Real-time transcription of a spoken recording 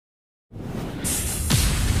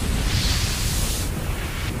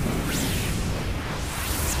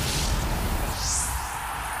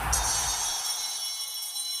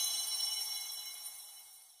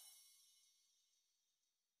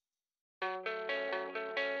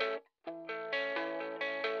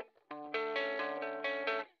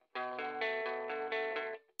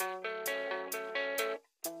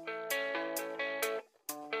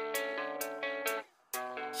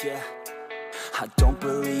Yeah, I don't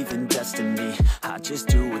believe in destiny. I just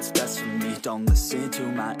do what's best for me. Don't listen to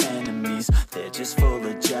my enemies. They're just full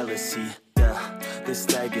of jealousy. Yeah,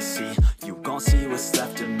 this legacy. You gon' see what's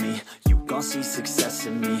left of me. You gon' see success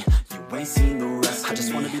in me. You ain't seen the rest of me. I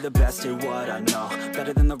just wanna be the best at what I know.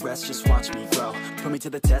 Better than the rest, just watch me grow. Put me to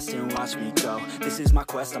the test and watch me go. This is my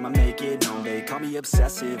quest, I'ma make it known. They call me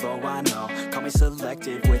obsessive, oh I know. Call me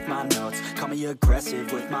selective with my notes. Call me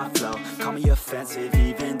aggressive with my flow. Call me offensive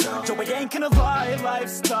even though Joe, I ain't gonna lie,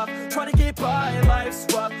 life's tough. Try to get by, life's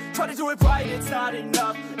rough. Try to do it right, it's not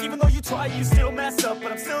enough. Even though you try, you still mess up.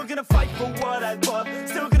 But I'm still gonna fight for what I love.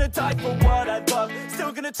 Still gonna die for what I love.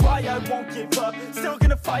 Still gonna try, I won't give up. Still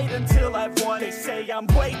gonna fight until I've won. They say I'm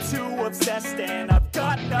way too obsessed and I've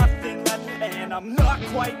got nothing left. And I'm not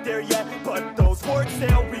quite there yet, but those words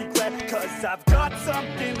they'll regret. Cause I've got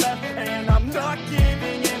something left and I'm not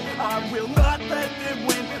giving in. I will not let them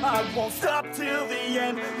win. I won't stop till the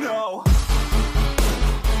end, no.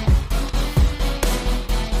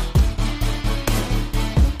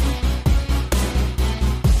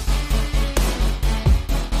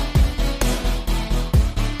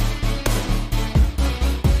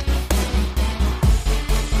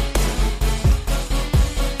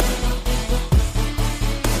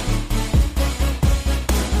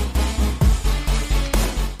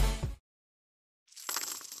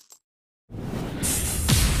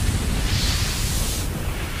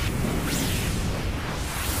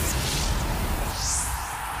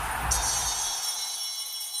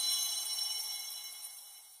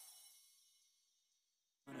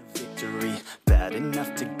 Bad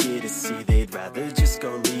enough to get a C, they'd rather just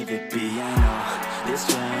go leave it be. I know this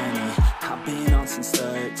journey I've been on since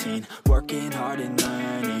 13, working hard and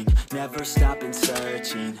learning, never stopping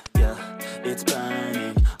searching. Yeah, it's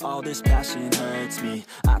burning, all this passion hurts me.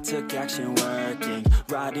 I took action working,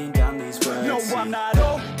 writing down these words. No, I'm not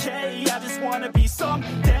okay, I just wanna be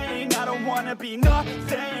something. I don't wanna be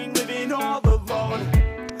nothing, living all alone.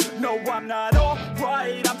 No, I'm not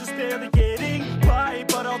alright, I'm just barely getting by.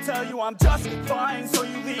 But I'll tell you I'm just fine, so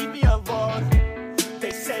you leave me alone.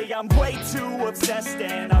 They say I'm way too obsessed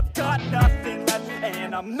and I've got nothing left.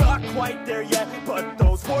 And I'm not quite there yet, but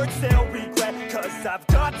those words they'll regret. Cause I've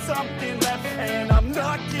got something left and I'm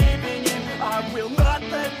not giving in. I will not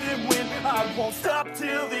let them win, I won't stop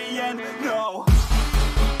till the end, no.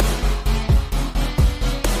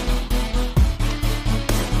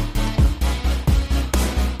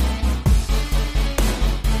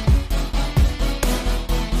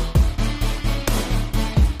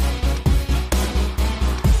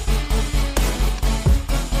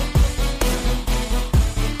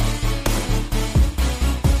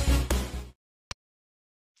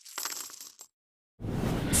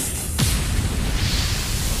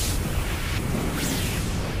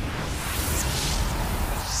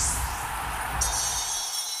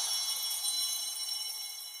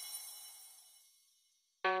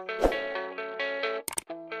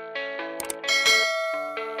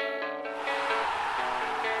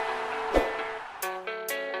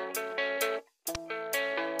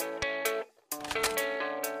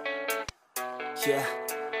 Yeah,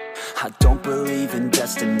 I don't believe in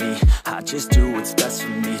destiny. I just do what's best for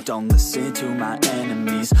me. Don't listen to my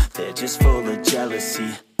enemies. They're just full of jealousy.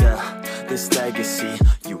 Yeah, this legacy.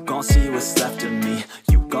 You gon' see what's left of me.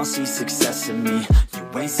 You gon' see success in me.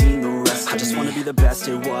 You ain't seen the rest of me. I just wanna be the best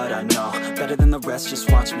at what I know. Better than the rest,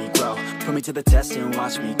 just watch me grow. Put me to the test and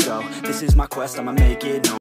watch me go. This is my quest, I'ma make it known.